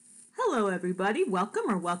Hello, everybody.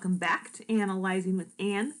 Welcome back to Analyzing with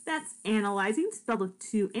Ann. That's analyzing, spelled with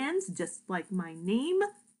two N's, just like my name.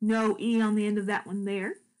 No E on the end of that one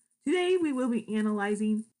there. Today we will be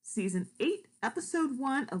analyzing Season 8, Episode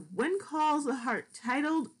 1 of When Calls the Heart,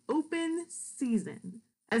 titled Open Season.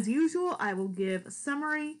 As usual, I will give a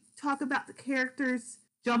summary, talk about the characters,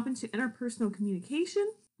 jump into interpersonal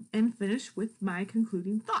communication, and finish with my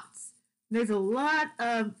concluding thoughts. There's a lot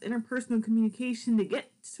of interpersonal communication to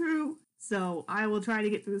get through, so I will try to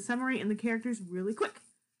get through the summary and the characters really quick.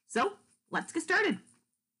 So, let's get started.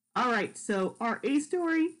 Alright, so our A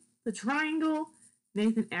story, the triangle.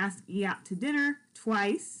 Nathan asks E out to dinner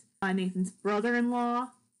twice. Nathan's brother-in-law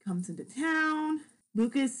comes into town.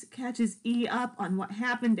 Lucas catches E up on what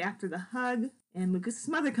happened after the hug, and Lucas'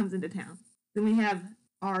 mother comes into town. Then we have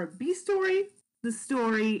our B story. The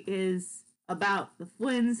story is about the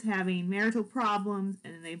Flynns having marital problems,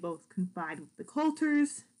 and they both confide with the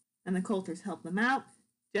Coulters, and the Coulters help them out.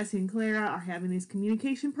 Jesse and Clara are having these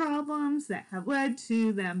communication problems that have led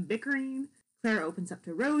to them bickering. Clara opens up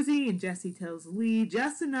to Rosie, and Jesse tells Lee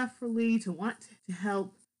just enough for Lee to want to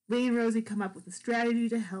help Lee and Rosie come up with a strategy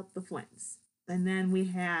to help the Flynns. And then we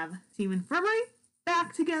have Team Infirmary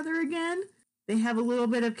back together again. They have a little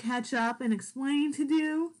bit of catch up and explaining to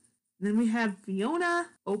do. Then we have Fiona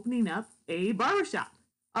opening up a barbershop.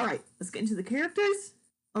 Alright, let's get into the characters.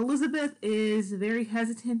 Elizabeth is very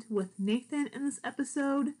hesitant with Nathan in this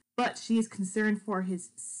episode, but she is concerned for his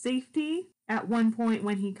safety at one point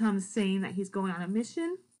when he comes saying that he's going on a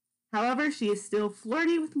mission. However, she is still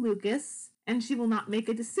flirty with Lucas, and she will not make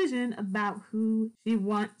a decision about who she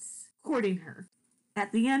wants courting her.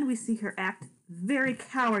 At the end, we see her act very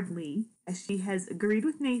cowardly as she has agreed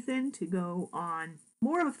with Nathan to go on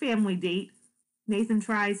more of a family date. Nathan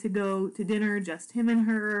tries to go to dinner, just him and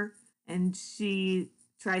her, and she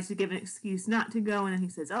tries to give an excuse not to go, and then he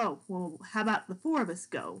says, oh, well, how about the four of us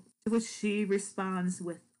go? To which she responds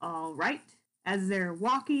with, all right. As they're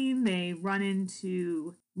walking, they run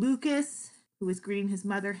into Lucas, who is greeting his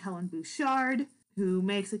mother, Helen Bouchard, who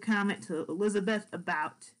makes a comment to Elizabeth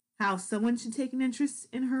about how someone should take an interest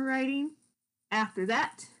in her writing. After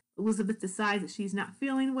that, Elizabeth decides that she's not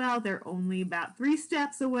feeling well. They're only about 3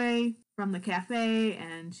 steps away from the cafe,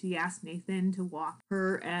 and she asks Nathan to walk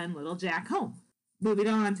her and little Jack home. Moving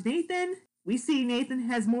on to Nathan, we see Nathan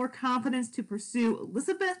has more confidence to pursue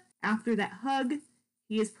Elizabeth after that hug.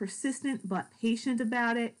 He is persistent but patient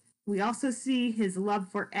about it. We also see his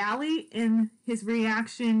love for Allie in his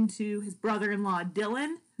reaction to his brother-in-law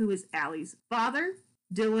Dylan, who is Allie's father.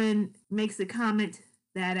 Dylan makes a comment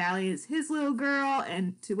that Allie is his little girl,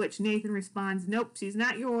 and to which Nathan responds, nope, she's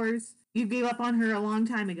not yours. You gave up on her a long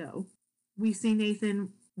time ago. We see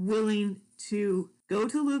Nathan willing to go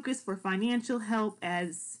to Lucas for financial help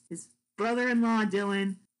as his brother-in-law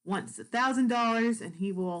Dylan wants $1,000, and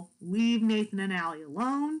he will leave Nathan and Allie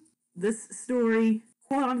alone. This story,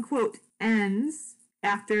 quote-unquote, ends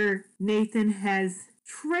after Nathan has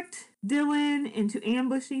tricked Dylan into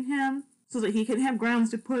ambushing him so that he can have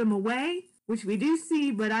grounds to put him away, which we do see,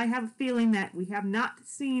 but I have a feeling that we have not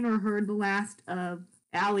seen or heard the last of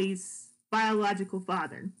Allie's biological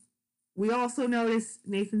father. We also notice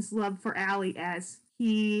Nathan's love for Allie as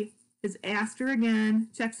he has asked her again,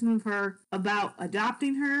 checks in with her about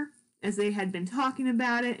adopting her, as they had been talking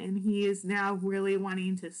about it, and he is now really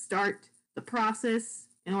wanting to start the process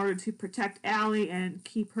in order to protect Allie and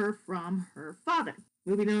keep her from her father.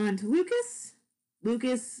 Moving on to Lucas.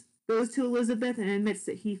 Lucas goes to Elizabeth and admits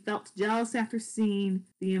that he felt jealous after seeing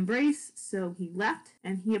the embrace, so he left,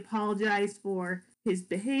 and he apologized for his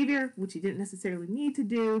behavior, which he didn't necessarily need to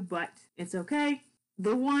do, but it's okay.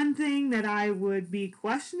 The one thing that I would be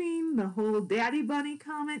questioning, the whole daddy bunny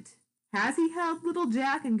comment, has he held little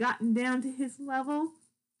Jack and gotten down to his level?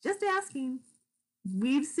 Just asking.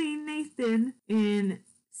 We've seen Nathan in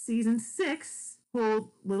season 6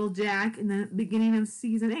 hold little Jack in the beginning of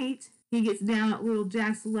season 8. He gets down at little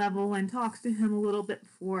Jack's level and talks to him a little bit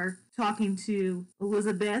before talking to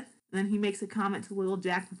Elizabeth. And then he makes a comment to little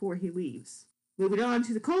Jack before he leaves. Moving on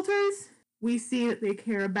to the Coulters, we see that they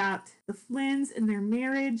care about the Flynns and their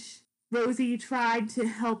marriage. Rosie tried to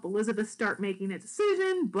help Elizabeth start making a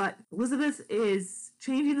decision, but Elizabeth is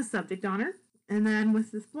changing the subject on her. And then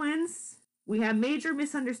with the Flynns, we have major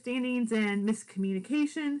misunderstandings and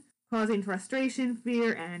miscommunication, causing frustration,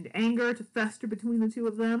 fear, and anger to fester between the two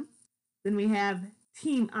of them. Then we have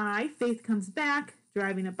Team I. Faith comes back,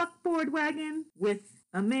 driving a buckboard wagon with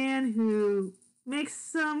a man who makes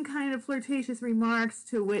some kind of flirtatious remarks,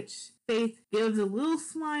 to which Faith gives a little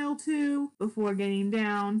smile to before getting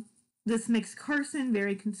down. This makes Carson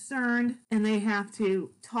very concerned, and they have to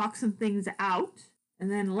talk some things out.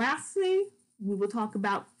 And then lastly, we will talk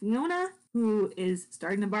about Fiona, who is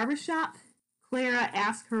starting a barbershop. Clara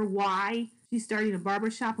asks her why she's starting a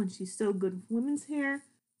barbershop when she's so good with women's hair,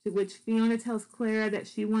 to which Fiona tells Clara that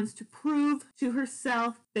she wants to prove to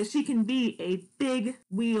herself that she can be a big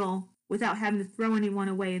wheel without having to throw anyone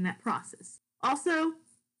away in that process. Also,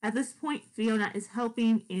 at this point, Fiona is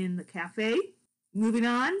helping in the cafe. Moving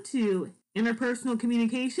on to interpersonal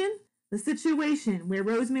communication, the situation where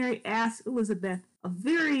Rosemary asks Elizabeth a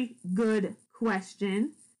very good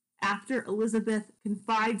question after Elizabeth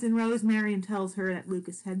confides in Rosemary and tells her that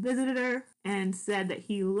Lucas had visited her and said that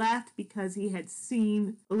he left because he had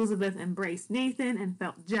seen Elizabeth embrace Nathan and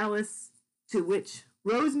felt jealous, to which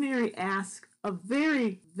Rosemary asks a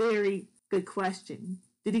very, very good question.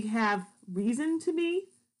 Did he have reason to be?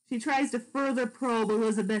 She tries to further probe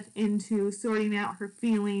Elizabeth into sorting out her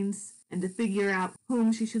feelings and to figure out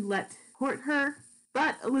whom she should let court her,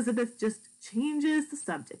 but Elizabeth just changes the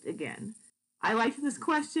subject again. I liked this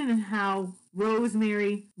question and how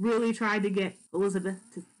Rosemary really tried to get Elizabeth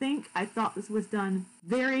to think. I thought this was done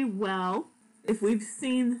very well. If we've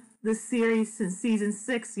seen this series since season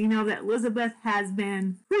 6, you know that Elizabeth has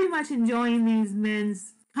been pretty much enjoying these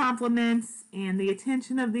men's compliments and the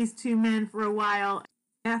attention of these two men for a while.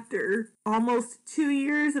 After almost 2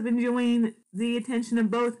 years of enjoying the attention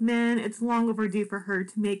of both men, it's long overdue for her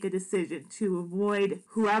to make a decision to avoid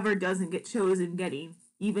whoever doesn't get chosen getting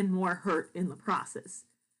even more hurt in the process.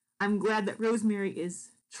 I'm glad that Rosemary is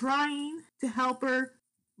trying to help her.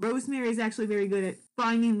 Rosemary is actually very good at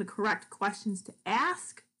finding the correct questions to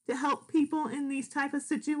ask to help people in these type of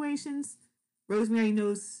situations. Rosemary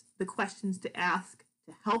knows the questions to ask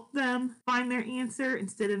to help them find their answer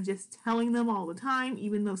instead of just telling them all the time,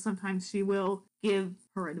 even though sometimes she will give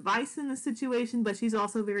her advice in the situation, but she's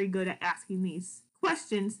also very good at asking these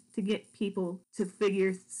questions to get people to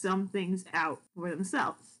figure some things out for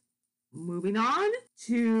themselves. Moving on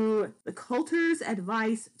to the Coulters'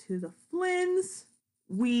 advice to the Flynns.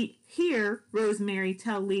 We hear Rosemary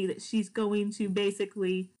tell Lee that she's going to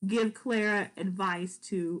basically give Clara advice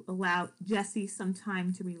to allow Jesse some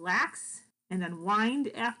time to relax and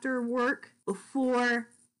unwind after work before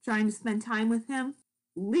trying to spend time with him.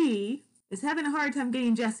 Lee is having a hard time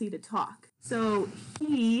getting Jesse to talk. So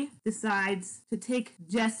he decides to take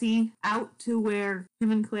Jesse out to where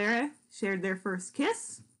him and Clara shared their first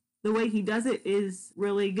kiss. The way he does it is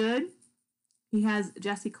really good. He has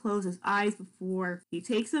Jesse close his eyes before he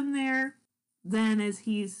takes him there. Then as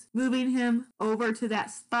he's moving him over to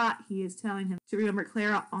that spot, he is telling him to remember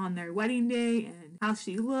Clara on their wedding day and how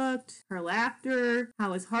she looked, her laughter,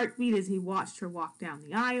 how his heart beat as he watched her walk down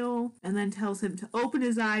the aisle, and then tells him to open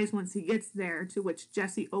his eyes once he gets there, to which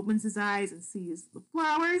Jesse opens his eyes and sees the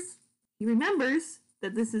flowers. He remembers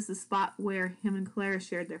that this is the spot where him and Clara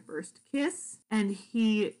shared their first kiss, and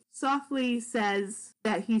he softly says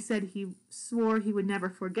that he said he swore he would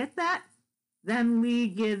never forget that. Then Lee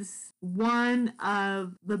gives one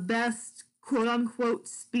of the best quote-unquote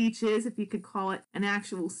speeches, if you could call it an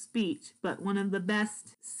actual speech, but one of the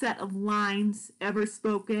best set of lines ever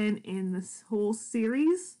spoken in this whole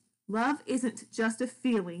series. Love isn't just a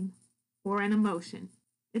feeling or an emotion.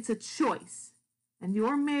 It's a choice, and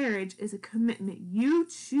your marriage is a commitment you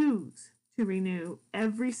choose to renew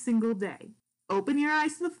every single day. Open your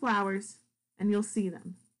eyes to the flowers, and you'll see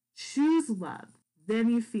them. Choose love, then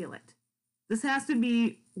you feel it. This has to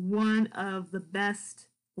be one of the best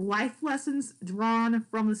life lessons drawn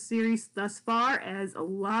from the series thus far, as a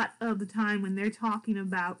lot of the time when they're talking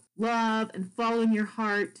about love and following your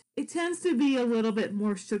heart, it tends to be a little bit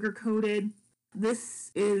more sugar-coated.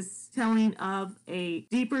 This is telling of a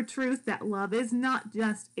deeper truth that love is not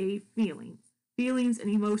just a feeling. Feelings and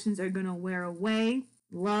emotions are going to wear away.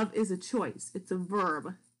 Love is a choice. It's a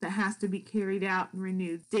verb that has to be carried out and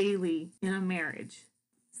renewed daily in a marriage.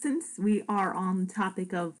 Since we are on the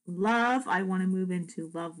topic of love, I want to move into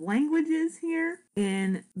love languages here.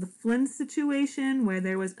 In the Flynn situation, where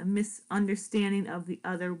there was a misunderstanding of the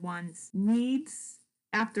other one's needs,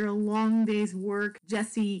 after a long day's work,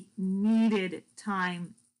 Jesse needed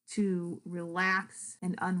time to relax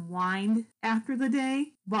and unwind after the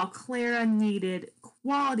day, while Clara needed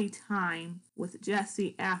quality time with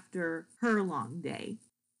Jesse after her long day.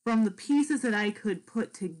 From the pieces that I could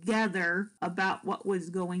put together about what was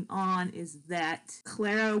going on is that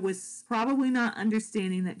Clara was probably not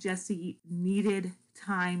understanding that Jesse needed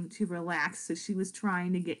time to relax, so she was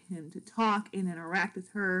trying to get him to talk and interact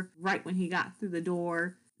with her right when he got through the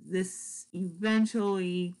door. This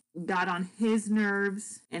eventually got on his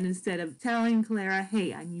nerves, and instead of telling Clara,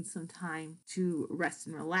 hey, I need some time to rest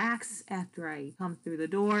and relax after I come through the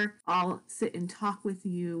door, I'll sit and talk with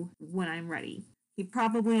you when I'm ready. He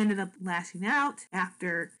probably ended up lashing out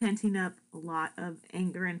after penting up a lot of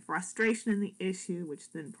anger and frustration in the issue,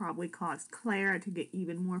 which then probably caused Clara to get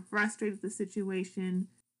even more frustrated with the situation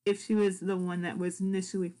if she was the one that was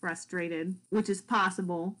initially frustrated, which is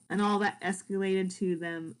possible, and all that escalated to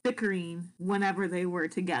them bickering whenever they were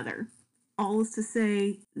together. All is to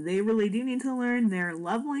say, they really do need to learn their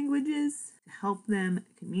love languages to help them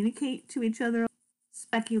communicate to each other.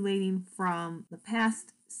 Speculating from the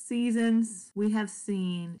past seasons, we have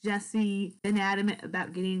seen Jesse been adamant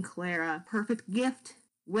about getting Clara a perfect gift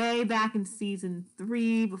way back in season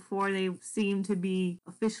 3 before they seemed to be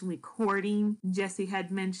officially courting. Jesse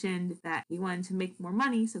had mentioned that he wanted to make more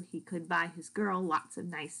money so he could buy his girl lots of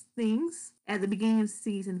nice things. At the beginning of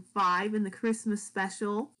season 5 in the Christmas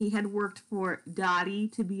special, he had worked for Dottie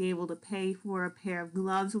to be able to pay for a pair of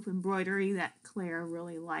gloves with embroidery that Clara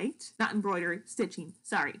really liked. Not embroidery, stitching.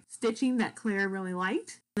 Sorry. Stitching that Clara really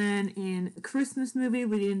liked. Then in the Christmas movie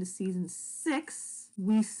leading into season 6,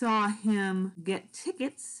 we saw him get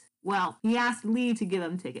tickets. Well, he asked Lee to give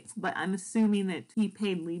him tickets, but I'm assuming that he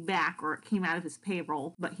paid Lee back or it came out of his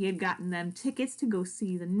payroll. But he had gotten them tickets to go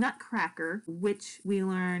see the Nutcracker, which we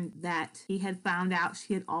learned that he had found out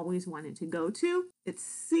she had always wanted to go to. It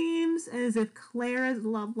seems as if Clara's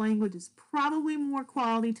love language is probably more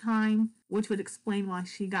quality time, which would explain why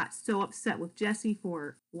she got so upset with Jesse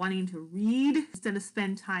for wanting to read instead of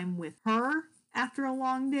spend time with her after a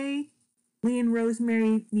long day. Lee and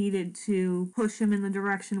Rosemary needed to push him in the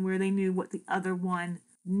direction where they knew what the other one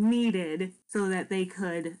needed so that they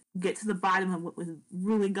could get to the bottom of what was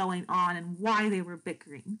really going on and why they were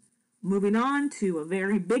bickering. Moving on to a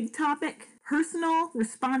very big topic, personal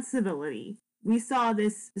responsibility. We saw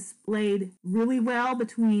this displayed really well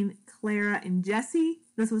between Clara and Jesse.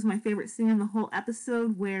 This was my favorite scene in the whole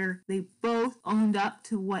episode where they both owned up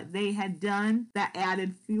to what they had done that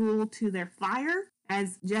added fuel to their fire.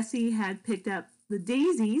 As Jesse had picked up the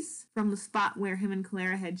daisies from the spot where him and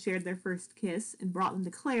Clara had shared their first kiss and brought them to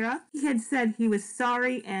Clara, he had said he was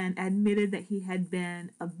sorry and admitted that he had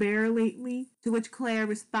been a bear lately, to which Clara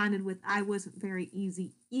responded with, "I wasn't very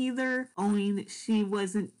easy either," owning that she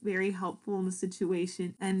wasn't very helpful in the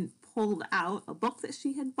situation, and pulled out a book that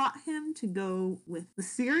she had bought him to go with the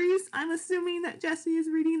series I'm assuming that Jesse is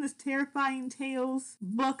reading, this Terrifying Tales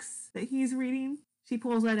books that he's reading. She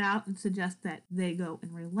pulls that out and suggests that they go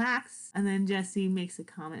and relax, and then Jesse makes a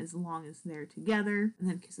comment as long as they're together, and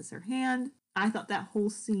then kisses her hand. I thought that whole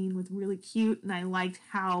scene was really cute, and I liked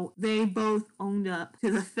how they both owned up to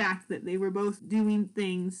the fact that they were both doing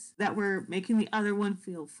things that were making the other one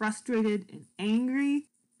feel frustrated and angry.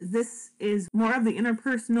 This is more of the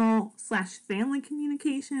interpersonal / family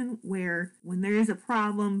communication where when there is a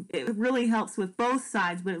problem, it really helps with both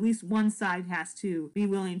sides, but at least one side has to be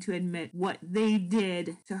willing to admit what they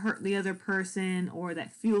did to hurt the other person or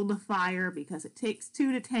that fueled the fire, because it takes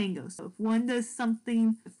two to tango. So if one does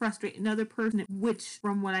something to frustrate another person, which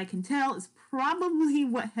from what I can tell is probably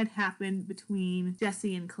what had happened between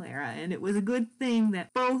Jesse and Clara, and it was a good thing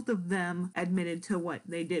that both of them admitted to what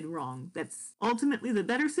they did wrong. That's ultimately the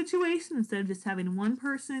better situation instead of just having one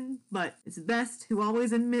person, but it's best to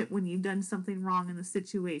always admit when you've done something wrong in the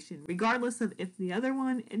situation, regardless of if the other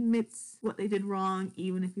one admits what they did wrong.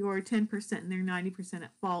 Even if you're 10% and they're 90%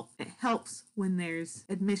 at fault, it helps when there's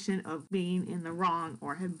admission of being in the wrong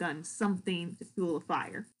or have done something to fuel a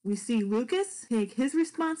fire. We see Lucas take his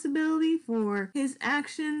responsibility for his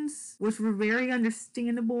actions, which were very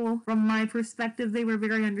understandable. From my perspective, they were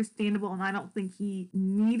very understandable, and I don't think he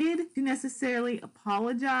needed to necessarily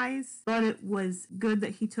apologize, but it was good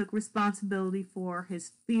that he took responsibility for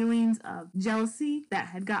his feelings of jealousy that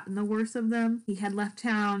had gotten the worst of them. He had left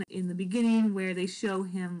town in the beginning where they show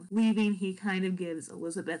him leaving. He kind of gives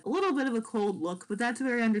Elizabeth a little bit of a cold look, but that's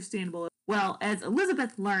very understandable. Well, as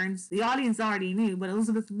Elizabeth learns, the audience already knew, but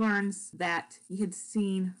Elizabeth learns that he had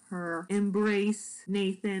seen her embrace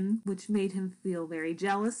Nathan, which made him feel very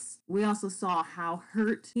jealous. We also saw how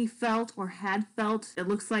hurt he felt or had felt. It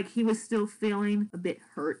looks like he was still feeling a bit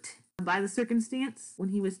hurt by the circumstance when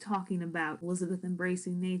he was talking about Elizabeth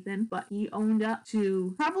embracing Nathan, but he owned up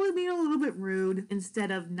to probably being a little bit rude instead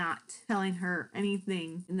of not telling her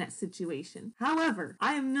anything in that situation. However,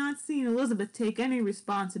 I have not seen Elizabeth take any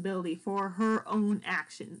responsibility for her own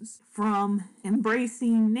actions, from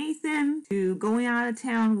embracing Nathan to going out of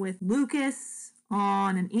town with Lucas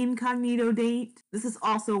on an incognito date. This is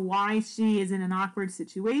also why she is in an awkward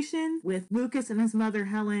situation with Lucas and his mother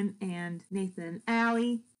Helen and Nathan and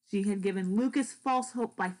Allie. She had given Lucas false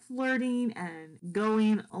hope by flirting and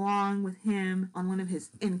going along with him on one of his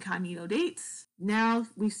incognito dates. Now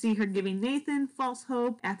we see her giving Nathan false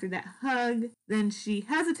hope after that hug. Then she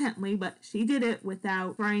hesitantly, but she did it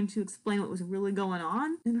without trying to explain what was really going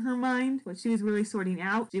on in her mind, what she was really sorting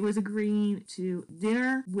out. She was agreeing to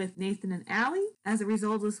dinner with Nathan and Allie. As a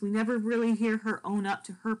result of this, we never really hear her own up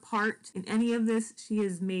to her part in any of this. She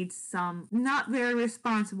has made some not very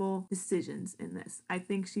responsible decisions in this. I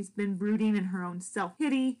think she's been brooding in her own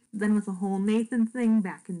self-pity. Then with the whole Nathan thing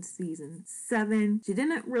back in season 7, she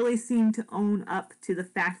didn't really seem to own up to the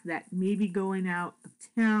fact that maybe going out of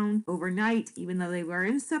town overnight, even though they were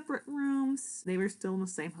in separate rooms, they were still in the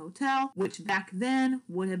same hotel, which back then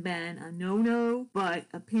would have been a no-no, but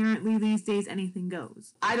apparently these days anything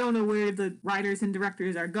goes. I don't know where the writers and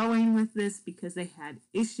directors are going with this because they had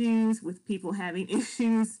issues with people having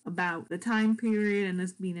issues about the time period and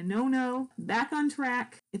this being a no-no. Back on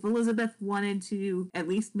track, if Elizabeth wanted to at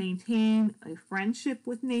least maintain a friendship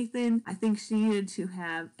with Nathan, I think she needed to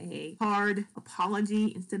have a hard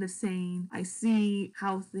apology instead of saying, I see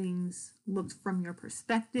how things looked from your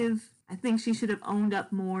perspective. I think she should have owned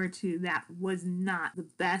up more to that was not the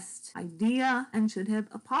best idea and should have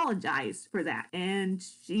apologized for that. And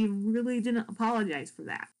she really didn't apologize for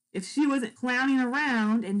that. If she wasn't clowning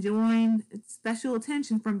around, enjoying special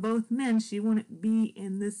attention from both men, she wouldn't be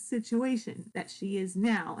in this situation that she is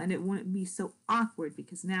now, and it wouldn't be so awkward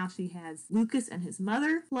because now she has Lucas and his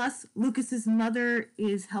mother, plus Lucas's mother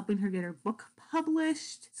is helping her get her book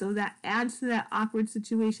published, so that adds to that awkward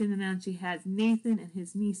situation. And now she has Nathan and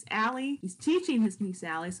his niece Allie. He's teaching his niece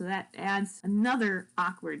Allie, so that adds another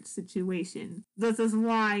awkward situation. This is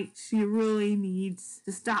why she really needs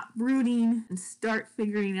to stop brooding and start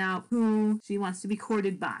figuring out who she wants to be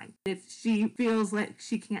courted by. If she feels like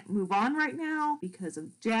she can't move on right now because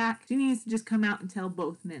of Jack, she needs to just come out and tell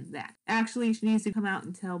both men that. Actually, she needs to come out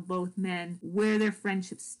and tell both men where their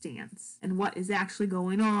friendship stands and what is actually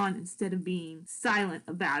going on instead of being silent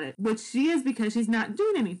about it, which she is because she's not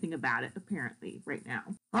doing anything about it apparently right now.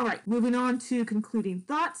 All right, moving on to concluding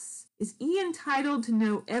thoughts. Is E entitled to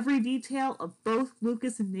know every detail of both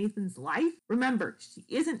Lucas and Nathan's life? Remember, she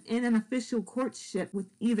isn't in an official courtship with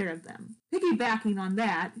either of them. Piggybacking on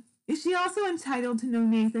that, is she also entitled to know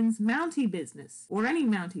Nathan's Mountie business, or any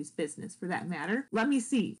Mountie's business for that matter? Let me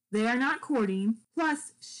see. They are not courting.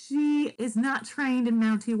 Plus, she is not trained in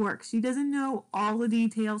Mountie work. She doesn't know all the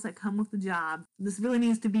details that come with the job. This really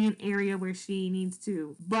needs to be an area where she needs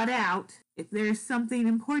to butt out. If there's something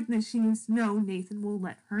important that she needs to know, Nathan will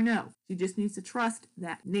let her know. She just needs to trust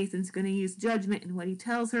that Nathan's going to use judgment in what he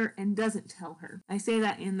tells her and doesn't tell her. I say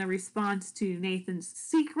that in the response to Nathan's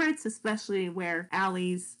secrets, especially where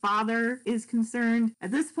Allie's father is concerned.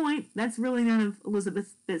 At this point, that's really none of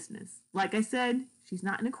Elizabeth's business. Like I said, she's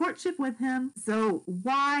not in a courtship with him. So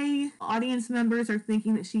why audience members are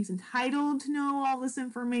thinking that she's entitled to know all this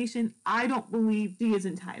information, I don't believe she is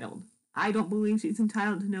entitled. I don't believe she's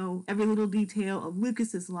entitled to know every little detail of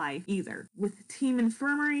Lucas's life either. With Team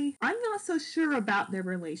Infirmary, I'm not so sure about their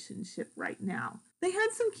relationship right now. They had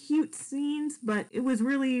some cute scenes, but it was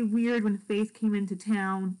really weird when Faith came into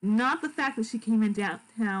town. Not the fact that she came in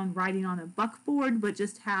downtown riding on a buckboard, but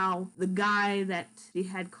just how the guy that she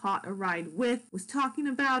had caught a ride with was talking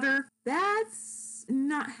about her. That's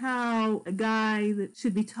not how a guy that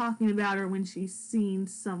should be talking about her when she's seen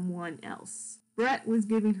someone else. Brett was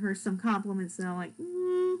giving her some compliments, and I'm like,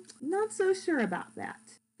 not so sure about that.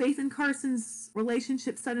 Faith and Carson's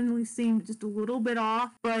relationship suddenly seemed just a little bit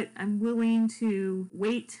off, but I'm willing to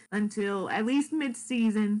wait until at least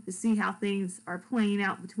mid-season to see how things are playing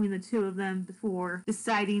out between the two of them before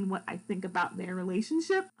deciding what I think about their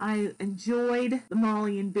relationship. I enjoyed the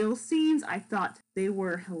Molly and Bill scenes. I thought they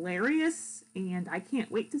were hilarious, and I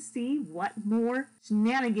can't wait to see what more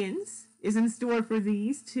shenanigans is in store for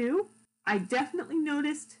these two. I definitely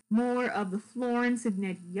noticed more of the Florence and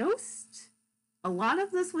Ned Yost. A lot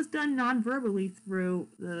of this was done non-verbally through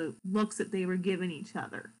the looks that they were giving each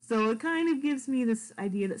other. So it kind of gives me this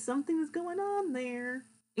idea that something is going on there.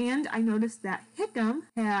 And I noticed that Hickam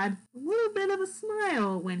had a little bit of a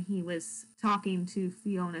smile when he was talking to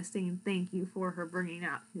Fiona, saying thank you for her bringing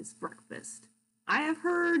out his breakfast. I have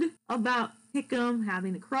heard about Hickam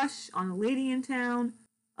having a crush on a lady in town.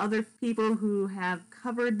 Other people who have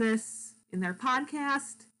covered this in their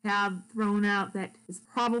podcast have thrown out that it's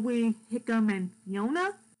probably Hickam and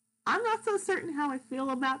Fiona. I'm not so certain how I feel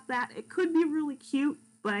about that. It could be really cute,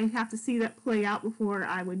 but I have to see that play out before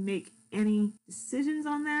I would make any decisions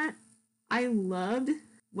on that. I loved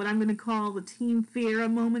what I'm going to call the Team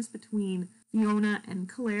Farrah moments between Fiona and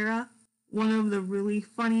Clara. One of the really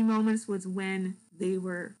funny moments was when they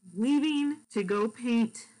were leaving to go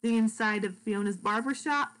paint the inside of Fiona's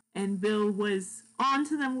barbershop, and Bill was on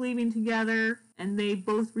to them leaving together, and they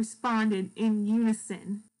both responded in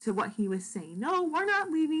unison to what he was saying. No, we're not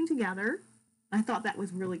leaving together. I thought that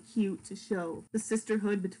was really cute to show the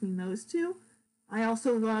sisterhood between those two. I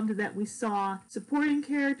also loved that we saw supporting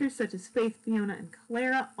characters such as Faith, Fiona, and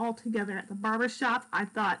Clara all together at the barbershop. I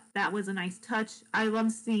thought that was a nice touch. I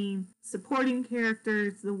love seeing supporting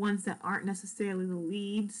characters, the ones that aren't necessarily the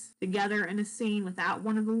leads, together in a scene without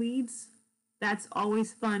one of the leads. That's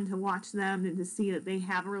always fun to watch them and to see that they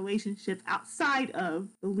have a relationship outside of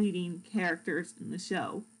the leading characters in the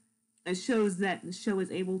show. It shows that the show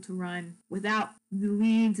is able to run without the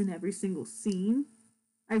leads in every single scene.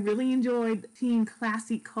 I really enjoyed Team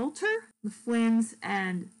Classy Coulter, the Flynns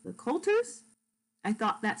and the Coulters. I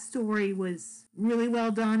thought that story was really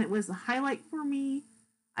well done. It was a highlight for me.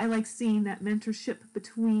 I like seeing that mentorship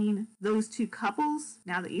between those two couples.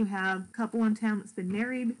 Now that you have a couple in town that's been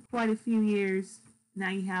married quite a few years, now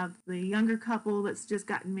you have the younger couple that's just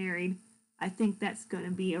gotten married. I think that's going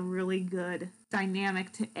to be a really good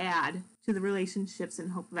dynamic to add to the relationships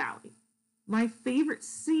in Hope Valley. My favorite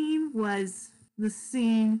scene was the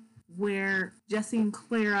scene where Jesse and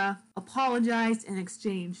Clara apologized and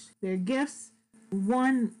exchanged their gifts.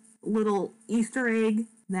 One little Easter egg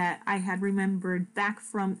that I had remembered back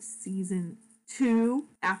from season 2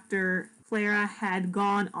 after Clara had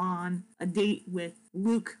gone on a date with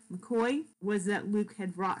Luke McCoy was that Luke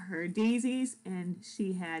had brought her daisies and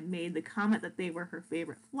she had made the comment that they were her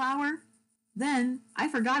favorite flower. Then I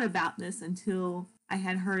forgot about this until I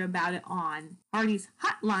had heard about it on Hardy's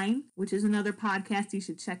Hotline, which is another podcast you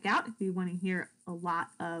should check out if you want to hear a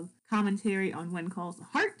lot of commentary on When Calls the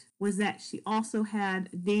Heart, was that she also had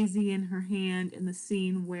a daisy in her hand in the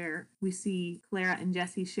scene where we see Clara and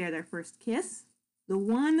Jesse share their first kiss. The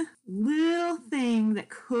one little thing that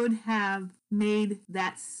could have made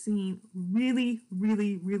that scene really,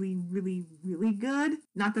 really, really, really, really good.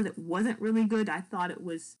 Not that it wasn't really good. I thought it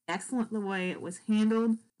was excellent the way it was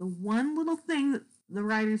handled. The one little thing that the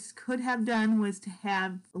writers could have done was to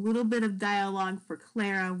have a little bit of dialogue for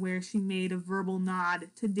Clara where she made a verbal nod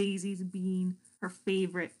to daisies being her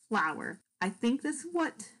favorite flower. I think that's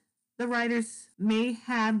what the writers may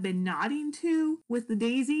have been nodding to with the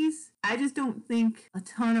daisies. I just don't think a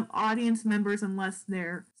ton of audience members, unless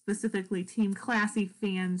they're specifically Team Classy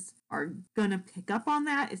fans, are gonna pick up on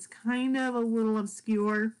that. It's kind of a little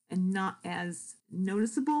obscure and not as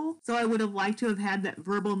noticeable. So I would have liked to have had that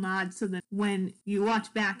verbal nod so that when you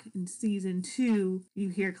watch back in season 2, you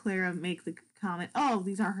hear Clara make the comment, oh,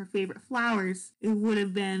 these are her favorite flowers. It would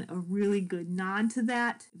have been a really good nod to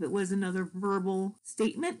that if it was another verbal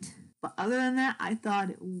statement. But other than that, I thought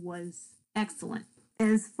it was excellent.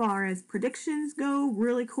 As far as predictions go,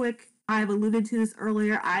 really quick, I've alluded to this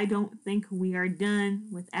earlier, I don't think we are done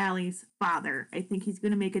with Allie's father. I think he's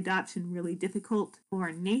going to make adoption really difficult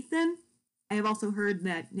for Nathan. I have also heard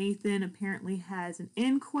that Nathan apparently has an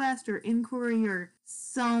inquest or inquiry or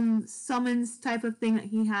some summons type of thing that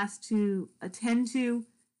he has to attend to.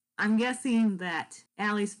 I'm guessing that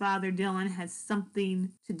Allie's father, Dylan, has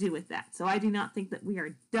something to do with that. So I do not think that we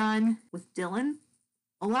are done with Dylan.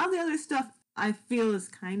 A lot of the other stuff I feel is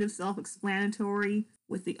kind of self-explanatory.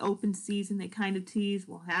 With the open season, they kind of tease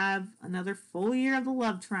we'll have another full year of the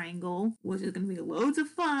love triangle, which is going to be loads of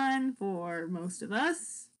fun for most of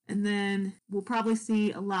us. And then we'll probably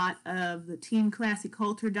see a lot of the Team Classy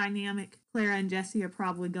Coulter dynamic. Clara and Jesse are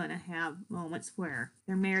probably going to have moments where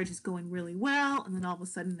their marriage is going really well, and then all of a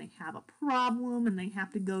sudden they have a problem and they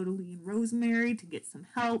have to go to Lee and Rosemary to get some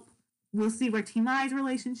help. We'll see where Team I's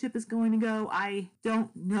relationship is going to go. I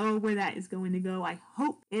don't know where that is going to go. I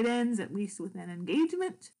hope it ends at least with an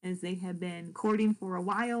engagement, as they have been courting for a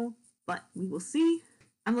while, but we will see.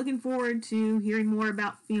 I'm looking forward to hearing more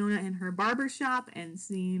about Fiona and her barbershop and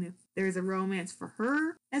seeing if there's a romance for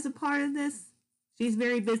her as a part of this. She's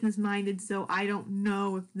very business-minded, so I don't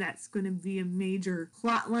know if that's going to be a major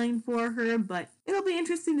plot line for her, but it'll be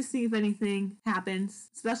interesting to see if anything happens,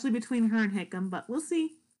 especially between her and Hickam, but we'll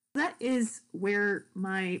see. That is where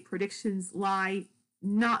my predictions lie.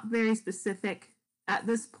 Not very specific. At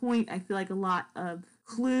this point, I feel like a lot of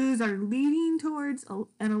clues are leading towards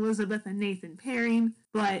an Elizabeth and Nathan pairing,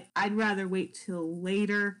 but I'd rather wait till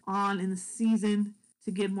later on in the season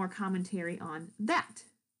to give more commentary on that.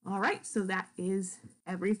 All right, so that is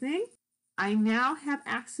everything. I now have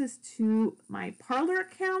access to my Parler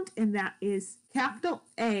account, and that is capital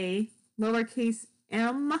A, lowercase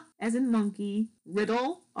M as in monkey,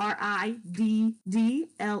 Riddle, RIDDLE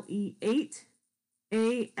 8,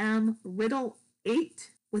 AM Riddle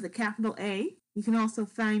 8. with a capital A. You can also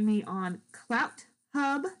find me on Clout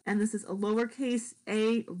Hub, and this is a lowercase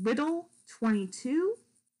a riddle 22.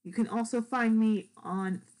 You can also find me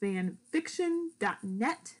on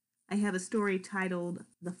fanfiction.net. I have a story titled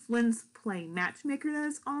The Flynn's Play Matchmaker that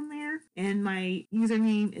is on there, and my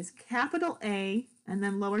username is capital A and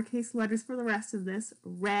then lowercase letters for the rest of this,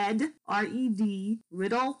 Red, R-E-D,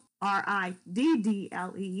 Riddle,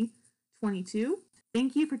 R-I-D-D-L-E, 22.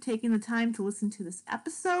 Thank you for taking the time to listen to this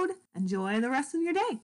episode. Enjoy the rest of your day.